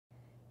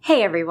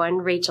Hey everyone,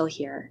 Rachel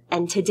here,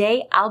 and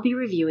today I'll be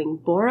reviewing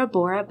Bora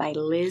Bora by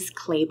Liz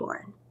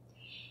Claiborne.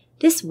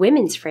 This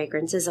women's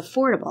fragrance is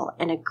affordable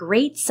and a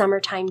great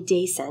summertime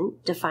day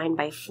scent defined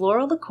by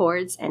floral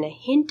accords and a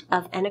hint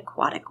of an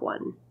aquatic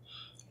one.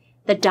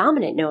 The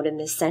dominant note in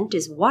this scent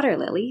is water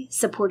lily,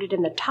 supported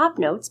in the top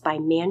notes by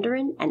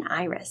mandarin and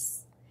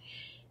iris.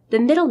 The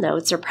middle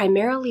notes are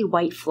primarily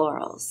white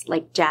florals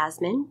like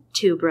jasmine,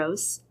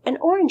 tuberose, and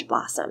orange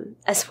blossom,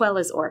 as well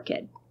as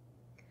orchid.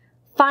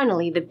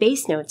 Finally, the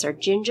base notes are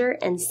ginger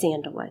and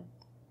sandalwood.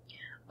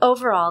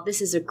 Overall,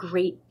 this is a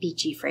great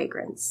beachy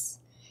fragrance.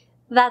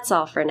 That's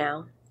all for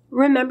now.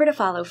 Remember to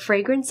follow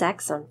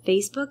FragranceX on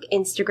Facebook,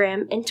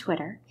 Instagram, and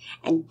Twitter,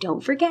 and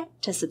don't forget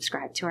to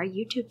subscribe to our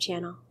YouTube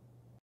channel.